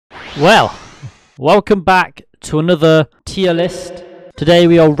Well, welcome back to another tier list. Today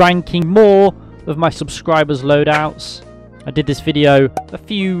we are ranking more of my subscribers' loadouts. I did this video a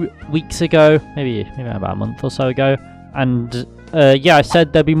few weeks ago, maybe about a month or so ago, and yeah, I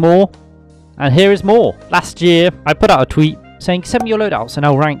said there'd be more, and here is more. Last year, I put out a tweet saying send me your loadouts and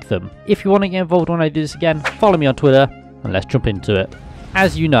I'll rank them. If you want to get involved when I do this again, follow me on Twitter, and let's jump into it.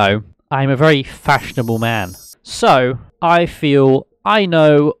 As you know, I'm a very fashionable man, so I feel I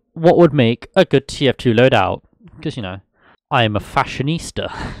know what would make a good TF2 loadout, because, you know, I am a fashionista.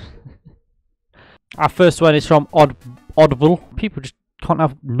 Our first one is from Audible. People just can't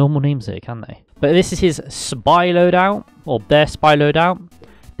have normal names here, can they? But this is his spy loadout, or their spy loadout.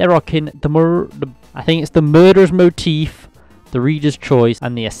 They're rocking I think it's the murderer's motif, the reader's choice,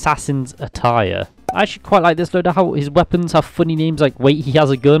 and the assassin's attire. I actually quite like this loadout. His weapons have funny names like wait, he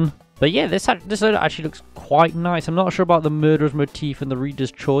has a gun. But yeah, this loadout actually looks quite nice. I'm not sure about the murderer's motif and the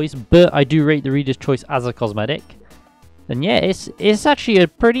reader's choice, but I do rate the reader's choice as a cosmetic. And yeah, it's actually a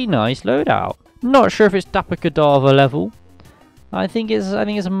pretty nice loadout. Not sure if it's Dapper Cadaver level. I think it's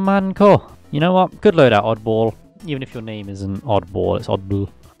a Manco. You know what? Good loadout, Oddball. Even if your name isn't Oddball, it's Oddball.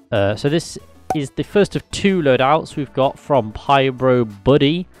 So this is the first of two loadouts we've got from Pybro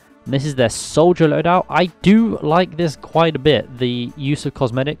Buddy. And this is their soldier loadout. I do like this quite a bit. The use of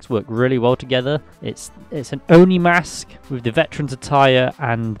cosmetics work really well together. It's an Oni mask with the veteran's attire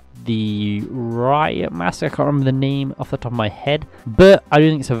and the riot mask. I can't remember the name off the top of my head, but I do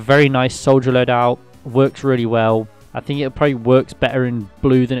think it's a very nice soldier loadout. Works really well. I think it probably works better in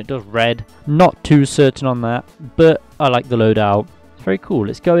blue than it does red. Not too certain on that, but I like the loadout. It's very cool.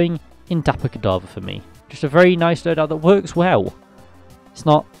 It's going in Dapper Cadaver for me. Just a very nice loadout that works well. It's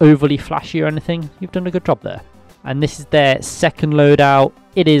not overly flashy or anything. You've done a good job there. And this is their second loadout.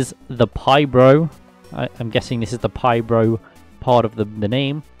 It is the Pybro. I'm guessing this is the Pybro part of the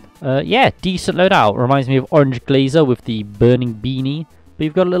name. Yeah, decent loadout. Reminds me of Orange Glazer with the burning beanie. But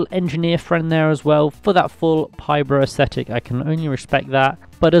you've got a little engineer friend there as well. For that full Pybro aesthetic, I can only respect that.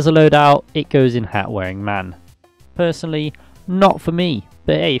 But as a loadout, it goes in hat wearing man. Personally, not for me.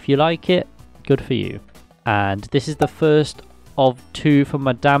 But hey, if you like it, good for you. And this is the first of two for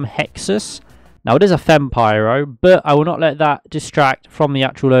Madame Hexus. Now it is a Fempyro, but I will not let that distract from the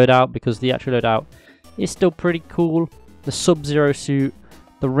actual loadout, because the actual loadout is still pretty cool. The Sub-Zero suit,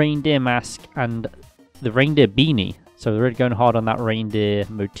 the reindeer mask, and the reindeer beanie. So they're really going hard on that reindeer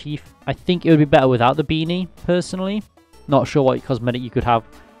motif. I think it would be better without the beanie, personally. Not sure what cosmetic you could have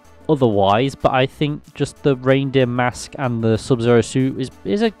otherwise, but I think just the reindeer mask and the Sub-Zero suit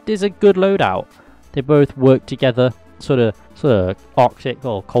is a good loadout. They both work together. Sort of Arctic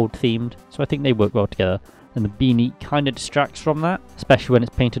or cold themed, so I think they work well together. And the beanie kind of distracts from that, especially when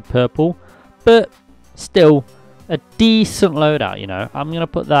it's painted purple, but still a decent loadout, you know. I'm gonna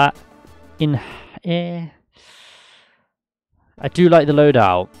put that in here. I do like the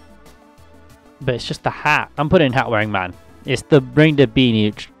loadout, but it's just the hat. I'm putting hat wearing man. It's the reindeer beanie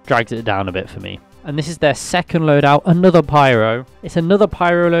which drags it down a bit for me. And this is their second loadout, another Pyro. It's another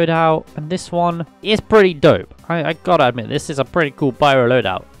Pyro loadout, and this one is pretty dope. I gotta admit, this is a pretty cool Pyro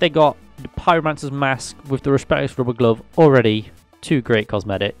loadout. They got the Pyromancer's mask with the Respectless rubber glove already. Two great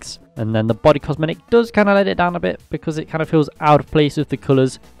cosmetics. And then the body cosmetic does kind of let it down a bit, because it kind of feels out of place with the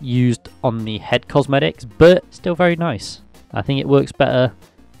colours used on the head cosmetics, but still very nice. I think it works better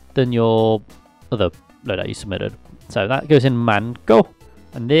than your other loadout you submitted. So that goes in Mango.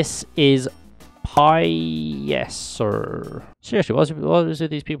 And this is yes, sir. Seriously, what is with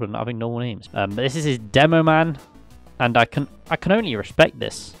these people not having normal names? But this is his demo man, and I can only respect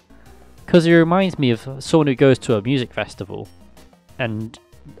this, because he reminds me of someone who goes to a music festival, and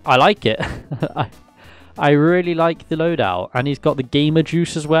I like it. I really like the loadout, and he's got the gamer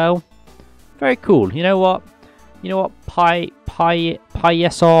juice as well. Very cool. You know what? Pyesar,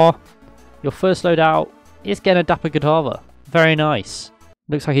 your first loadout is getting a Dapper Cadaver. Very nice.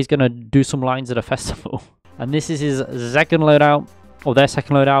 Looks like he's going to do some lines at a festival. And this is his second loadout, or their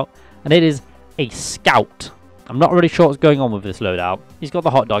second loadout, and it is a Scout. I'm not really sure what's going on with this loadout. He's got the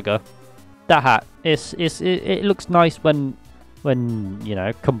hot dogger. That hat, it looks nice when you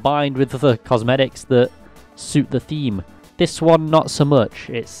know, combined with the cosmetics that suit the theme. This one, not so much.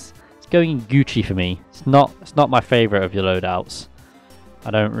 It's going Gucci for me. It's not my favorite of your loadouts.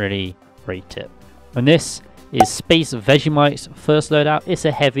 I don't really rate it. And this is Space Vegemite's first loadout. It's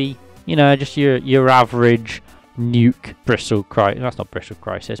a heavy, you know, just your average nuke Bristol Crisis. That's not Bristol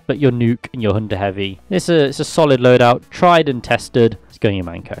Crisis, but your nuke and your Hunter Heavy. It's a solid loadout, tried and tested. It's going in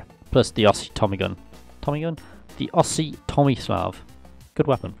Manco. Plus the Aussie Tommy gun. The Aussie Tommy Slav. Good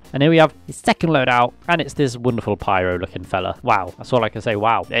weapon. And here we have his second loadout, and it's this wonderful pyro looking fella. Wow, that's all I can say.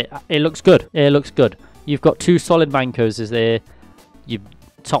 Wow, it looks good. It looks good. You've got two solid Mancos is there. You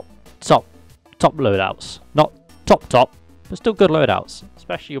top loadouts. Not top, but still good loadouts.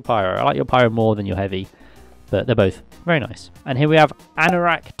 Especially your pyro. I like your pyro more than your heavy, but they're both very nice. And here we have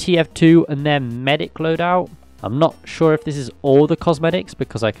Anorak TF2 and their medic loadout. I'm not sure if this is all the cosmetics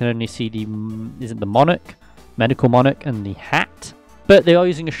because I can only see the Monarch, medical Monarch, and the hat. But they are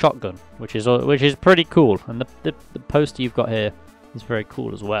using a shotgun, which is pretty cool. And the poster you've got here is very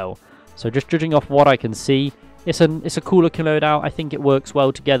cool as well. So just judging off what I can see, it's a cool looking loadout. I think it works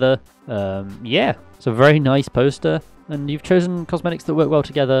well together. Yeah, it's a very nice poster. And you've chosen cosmetics that work well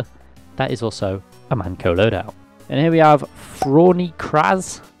together. That is also a Manco loadout. And here we have Frawny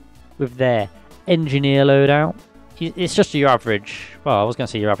Kraz with their engineer loadout. It's just your average, well, I was going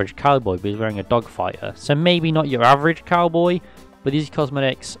to say your average cowboy, but he's wearing a dogfighter. So maybe not your average cowboy, but these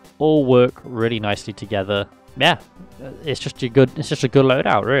cosmetics all work really nicely together. Yeah, it's just a good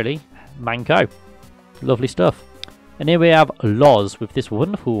loadout, really. Manco. Lovely stuff. And here we have Loz with this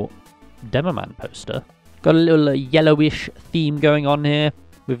wonderful Demoman poster. Got a little yellowish theme going on here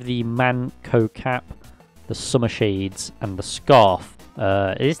with the Manco cap, the summer shades, and the scarf.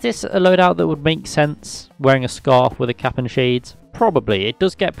 Is this a loadout that would make sense, wearing a scarf with a cap and shades? Probably. It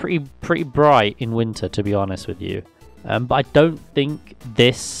does get pretty bright in winter, to be honest with you. But I don't think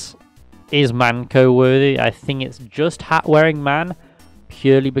this is Manco worthy. I think it's just hat wearing man,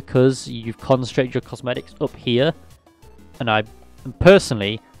 purely because you've concentrated your cosmetics up here. And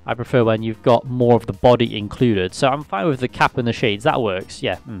personally, I prefer when you've got more of the body included. So I'm fine with the cap and the shades. That works.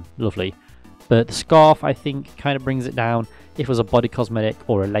 Yeah, lovely. But the scarf, I think, kind of brings it down. If it was a body cosmetic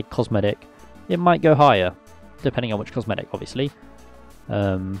or a leg cosmetic, it might go higher, depending on which cosmetic, obviously.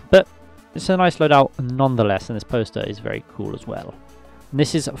 But it's a nice loadout nonetheless, and this poster is very cool as well. And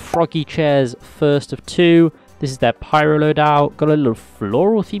this is Froggy Chair's first of two. This is their pyro loadout. Got a little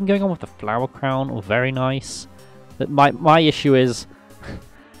floral theme going on with the flower crown. Oh, very nice. But my issue is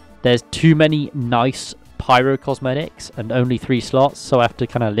there's too many nice pyro cosmetics and only 3 slots, so I have to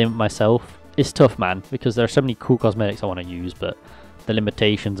kind of limit myself. It's tough, man, because there are so many cool cosmetics I want to use, but the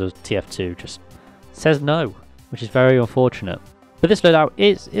limitations of TF2 just says no, which is very unfortunate. But this loadout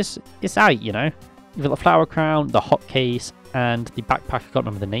it's out, you know. You've got the flower crown, the hot case, and the backpack I can't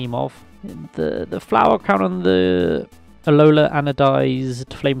remember the name of. The flower crown and the Alola anodized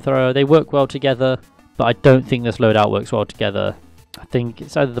flamethrower, they work well together, but I don't think this loadout works well together. I think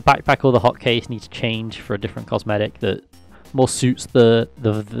it's either the backpack or the hot case need to change for a different cosmetic that more suits the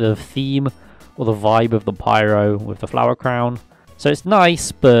theme or the vibe of the pyro with the flower crown. So it's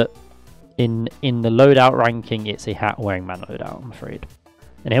nice, but in the loadout ranking, it's a hat wearing man loadout, I'm afraid.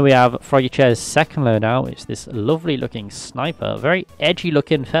 And here we have Froggy Chair's second loadout. It's this lovely looking sniper, very edgy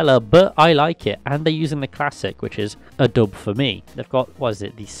looking fella, but I like it. And they're using the classic, which is a dub for me. They've got, what is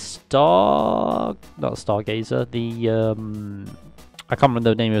it, the not Stargazer, I can't remember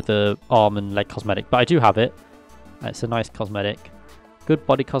the name of the arm and leg cosmetic, but I do have it. It's a nice cosmetic. Good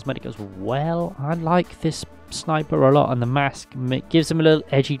body cosmetic as well. I like this sniper a lot, and the mask gives him a little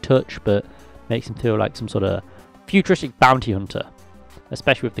edgy touch, but makes him feel like some sort of futuristic bounty hunter,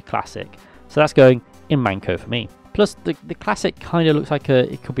 especially with the classic. So that's going in Manco for me. Plus, the classic kind of looks like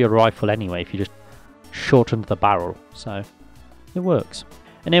it could be a rifle anyway if you just shortened the barrel. So it works.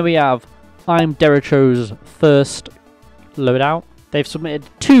 And here we have I'm Dericho's first loadout. They've submitted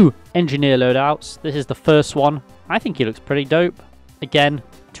 2 engineer loadouts. This is the first one. I think he looks pretty dope. Again,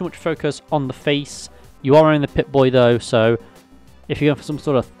 too much focus on the face. You are wearing the Pip-Boy though, so if you're going for some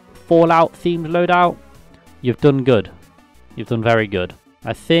sort of Fallout themed loadout, you've done good. You've done very good.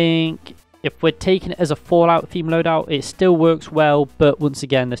 I think if we're taking it as a Fallout themed loadout, it still works well, but once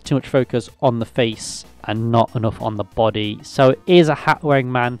again, there's too much focus on the face and not enough on the body. So it is a hat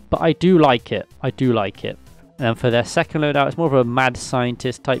wearing man, but I do like it. I do like it. And for their second loadout, it's more of a mad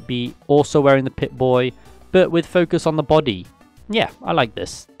scientist type beat, also wearing the Pip-Boy, but with focus on the body. Yeah, I like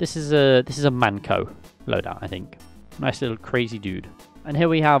this. This is a Manco loadout, I think. Nice little crazy dude. And here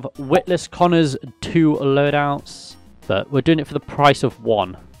we have Witless Connor's 2 loadouts, but we're doing it for the price of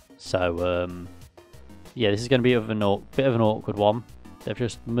 1. So yeah, this is going to be bit of an awkward one. They've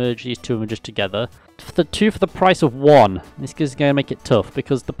just merged these 2 images together. For the 2 for the price of 1, this is going to make it tough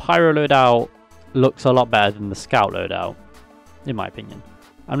because the Pyro loadout looks a lot better than the Scout loadout, in my opinion.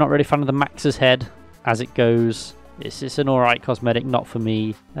 I'm not really a fan of the Max's head as it goes. It's an alright cosmetic, not for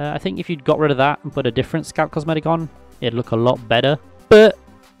me. I think if you'd got rid of that and put a different Scout cosmetic on, it'd look a lot better. But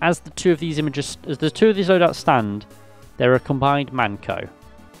as the 2 of these loadouts stand, they're a combined Manco.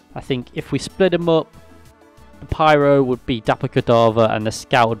 I think if we split them up, The Pyro would be Dapper Cadaver and the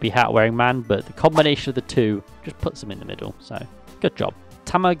Scout would be Hat Wearing Man, but the combination of the two just puts them in the middle, so good job.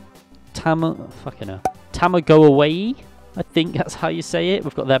 Go Away, I think that's how you say it.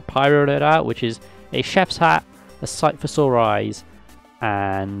 We've got their Pyro loadout, which is a chef's hat, a sight for sore eyes,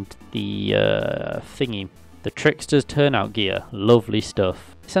 and the the Trickster's turnout gear. Lovely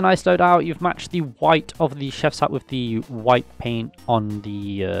stuff. It's a nice loadout. You've matched the white of the chef's hat with the white paint on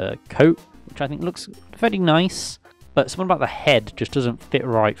the coat, which I think looks very nice. But something about the head just doesn't fit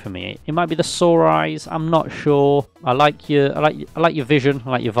right for me. It might be the sore eyes. I'm not sure. I like your vision. I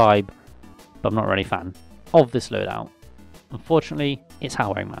like your vibe, but I'm not really a fan of this loadout. Unfortunately, it's Hat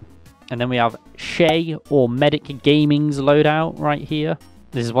Wearing Man. And then we have Shay or Medic Gaming's loadout right here.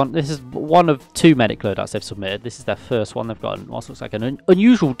 This is one of two Medic loadouts they've submitted. This is their first one. They've got what looks like an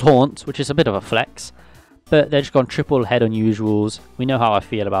unusual taunt, which is a bit of a flex. But they're just gone triple head unusuals. We know how I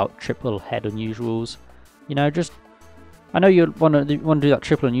feel about triple head unusuals. You know, just I know you want to do that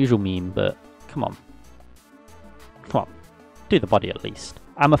triple unusual meme, but come on, do the body at least.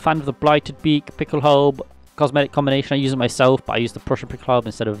 I'm a fan of the Blighted Beak Pickle Hulb cosmetic combination. I use it myself, but I use the Prussian Pickle Hulb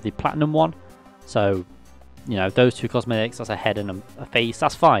instead of the Platinum one. So, you know, those two cosmetics, that's a head and a face,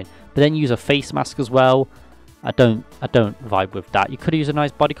 that's fine. But then use a face mask as well. I don't vibe with that. You could use a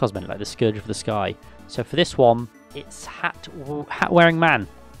nice body cosmetic like the Scourge of the Sky. So for this one, it's Hat Wearing Man.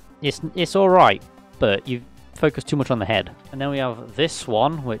 It's all right, but you've focused too much on the head. And then we have this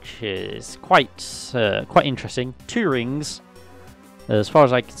one, which is quite interesting. 2 rings. As far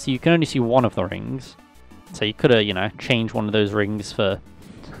as I can see, you can only see one of the rings. So you could have, you know, changed one of those rings for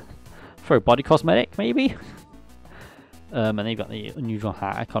a body cosmetic, maybe. And then you've got the unusual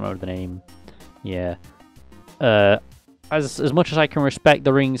hat. I can't remember the name. Yeah. As much as I can respect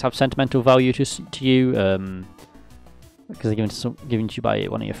the rings have sentimental value to you, because they're given to you by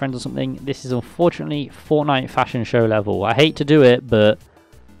one of your friends or something. This is unfortunately Fortnite fashion show level. I hate to do it, but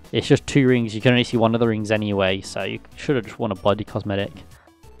it's just 2 rings. You can only see one of the rings anyway, so you should have just won a body cosmetic.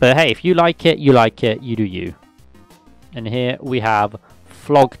 But hey, if you like it, you like it. You do you. And here we have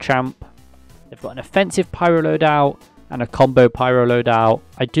Flog Champ. They've got an offensive pyro loadout and a combo pyro loadout.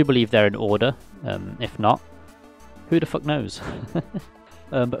 I do believe they're in order. If not, who the fuck knows?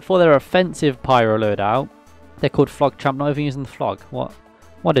 But for their offensive pyro loadout, they're called Flog Champ, not even using the flog.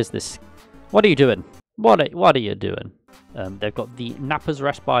 What is this? What are you doing? What are you doing? They've got the Napper's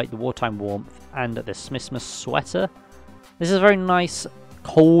Respite, the Wartime Warmth, and the Smithmas Sweater. This is a very nice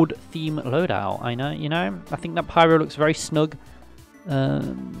cold theme loadout. I know, you know. I think that pyro looks very snug.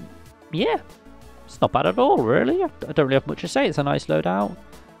 Yeah, it's not bad at all, really. I don't really have much to say. It's a nice loadout.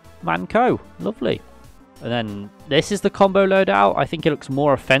 Manco, lovely. And then this is the combo loadout. I think it looks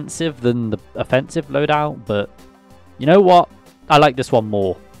more offensive than the offensive loadout, but you know what? I like this one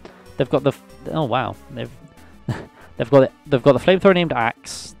more. They've got the oh wow, they've got the flamethrower named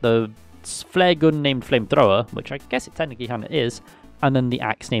Axe, the flare gun named Flamethrower, which I guess it technically kind of is, and then the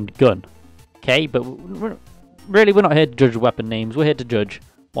axe named Gun. Okay, but we're not here to judge weapon names. We're here to judge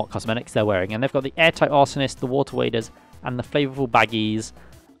what cosmetics they're wearing. And they've got the Airtight Arsonist, the Water Waders, and the Flavorful Baggies.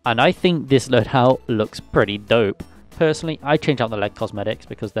 And I think this loadout looks pretty dope. Personally, I change out the leg cosmetics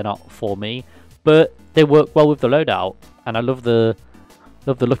because they're not for me, but they work well with the loadout, and I love the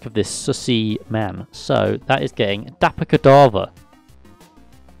look of this sussy man. So that is getting Dapper Cadaver.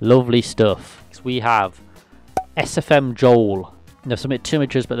 Lovely stuff. We have SFM Joel. They've submitted 2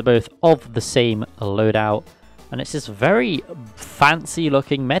 images, but they're both of the same loadout, and it's this very fancy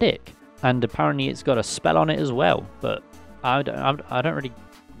looking medic, and apparently it's got a spell on it as well. But I don't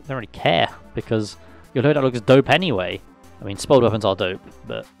really care, because your loadout looks dope anyway. I mean, spelled weapons are dope,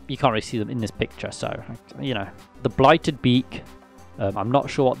 but you can't really see them in this picture, so, you know. The Blighted Beak, I'm not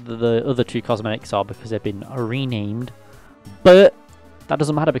sure what the other 2 cosmetics are because they've been renamed, but that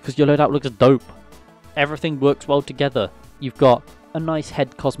doesn't matter because your loadout looks dope. Everything works well together. You've got a nice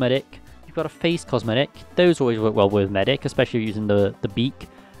head cosmetic, you've got a face cosmetic, those always work well with medic, especially using the beak,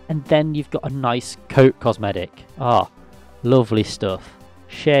 and then you've got a nice coat cosmetic. Ah, lovely stuff.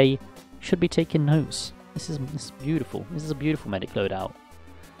 Shay should be taking notes. This is beautiful. This is a beautiful medic loadout.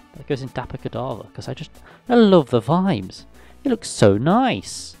 That goes in Dapper Cadaver because I love the vibes. It looks so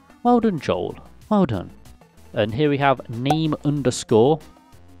nice. Well done, Joel. Well done. And here we have Name Underscore.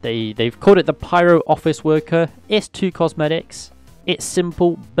 They've called it the Pyro Office Worker. It's 2 cosmetics. It's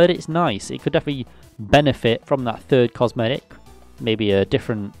simple, but it's nice. It could definitely benefit from that 3rd cosmetic. Maybe a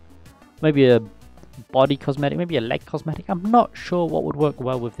body cosmetic, maybe a leg cosmetic. I'm not sure what would work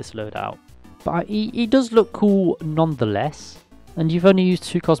well with this loadout, but he does look cool nonetheless. And you've only used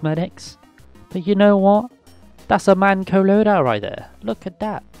 2 cosmetics, but you know what? That's a Manco loadout right there. Look at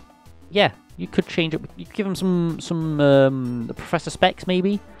that. Yeah, You could change it. You could give them some Professor specs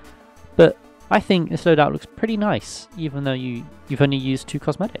maybe, but I think this loadout looks pretty nice, even though you've only used 2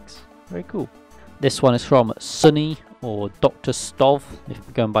 cosmetics. Very cool. This one is from Sunny or Dr. Stov, if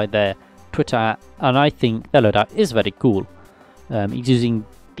you're going by their Twitter, and I think their loadout is very cool. He's using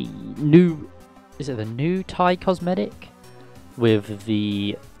the new, is it the new Thai cosmetic with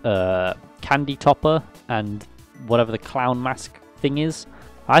the candy topper and whatever the clown mask thing is.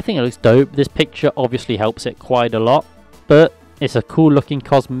 I think it looks dope. This picture obviously helps it quite a lot, but it's a cool looking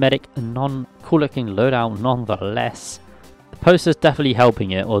cosmetic and cool looking loadout nonetheless. The poster's definitely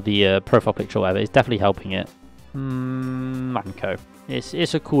helping it, or the profile picture or whatever, is definitely helping it. Manco. It's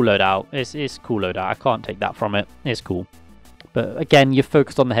a cool loadout. It's a cool loadout. I can't take that from it. It's cool. But again, you're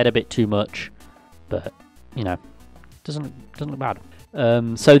focused on the head a bit too much. But, you know, doesn't look bad.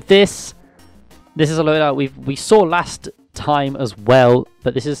 So this is a loadout we saw last time as well,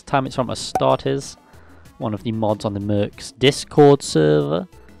 but this time it's from Astartes, one of the mods on the Mercs Discord server.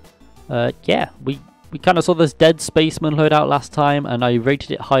 Yeah, we kind of saw this Dead Spaceman loadout last time, and I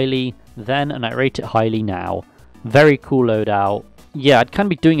rated it highly then, and I rate it highly now. Very cool loadout. Yeah, I'd kind of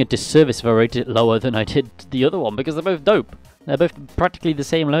be doing a disservice if I rated it lower than I did the other one, because they're both dope. They're both practically the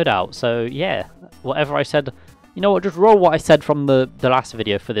same loadout, so yeah, whatever I said, you know what, just roll what I said from the last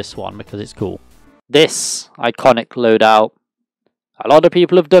video for this one, because it's cool. This iconic loadout, a lot of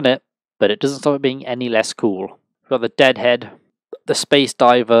people have done it, but it doesn't stop it being any less cool. We've got the Deadhead, the Space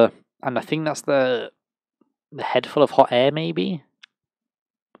Diver, and I think that's the head full of hot air, maybe?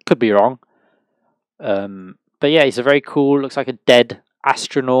 Could be wrong. But yeah, he's a very cool, looks like a dead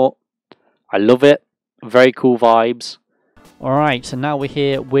astronaut. I love it. Very cool vibes. Alright, so now we're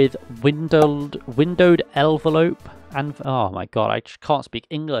here with windowed envelope, and oh my god, I just can't speak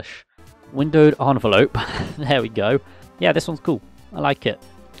English. Windowed envelope. There we go. Yeah, this one's cool. I like it.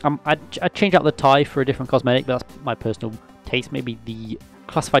 I'd change out the tie for a different cosmetic, but that's my personal taste. Maybe the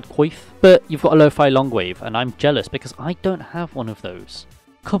classified coif. But you've got a lo-fi long wave, and I'm jealous because I don't have one of those.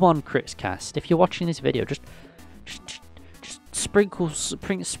 Come on, Critscast. If you're watching this video, just sprinkle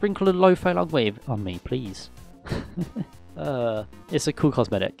a lo-fi long wave on me, please. It's a cool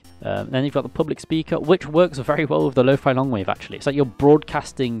cosmetic. Then you've got the public speaker, which works very well with the lo-fi long wave, actually. It's like you're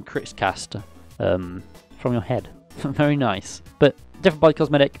broadcasting Critscast from your head. Very nice. But different body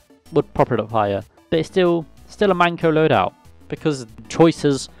cosmetic would prop it up higher. But it's still a Manco loadout, because the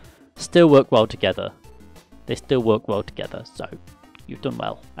choices still work well together. They still work well together, so you've done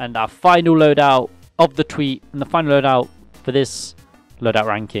well. And our final loadout of the tweet, and the final loadout for this loadout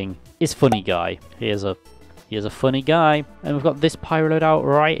ranking, is Funny Guy. He is a funny guy. And we've got this pyro loadout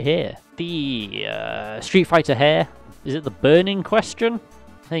right here. The Street Fighter hair. Is it the burning question?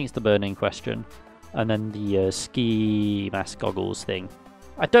 I think it's the burning question. And then the ski mask goggles thing.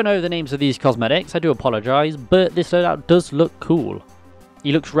 I don't know the names of these cosmetics, I do apologise, but this loadout does look cool.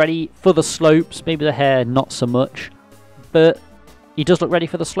 He looks ready for the slopes, maybe the hair not so much, but he does look ready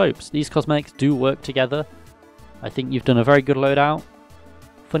for the slopes. These cosmetics do work together. I think you've done a very good loadout.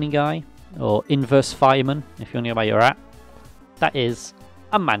 Funny Guy, or Inverse Fireman, if you know where you're at. That is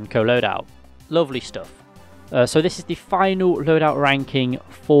a Manco loadout. Lovely stuff. So this is the final loadout ranking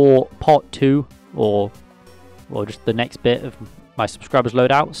for part 2, or just the next bit of my subscribers'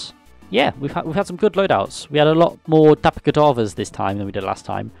 loadouts. Yeah, we've had some good loadouts. We had a lot more Dapper Cadavers this time than we did last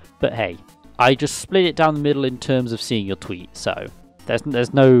time. But hey, I just split it down the middle in terms of seeing your tweet, so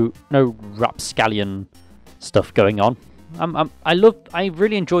there's no rapscallion stuff going on. I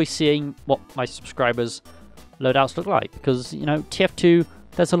really enjoy seeing what my subscribers' loadouts look like, because, you know, TF2,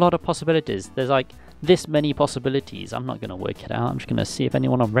 there's a lot of possibilities. There's like this many possibilities. I'm not going to work it out. I'm just going to see if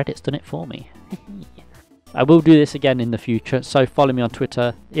anyone on Reddit's done it for me. I will do this again in the future, so follow me on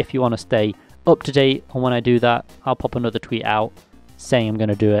Twitter if you want to stay up to date on when I do that. I'll pop another tweet out saying I'm going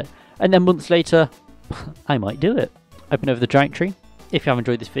to do it, and then months later, I might do it. Open over the giant tree. If you have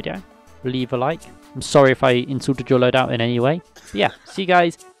enjoyed this video, leave a like. I'm sorry if I insulted your loadout in any way. But yeah, see you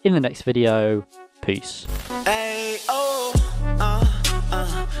guys in the next video. Peace. Hey, oh,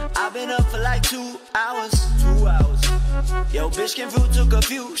 I've been up for like 2 hours. 2 hours. Yo, bitch came through, took a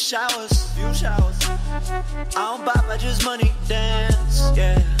few showers. I don't bop, I just money dance.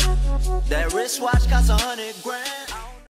 Yeah, that wristwatch costs 100 grand.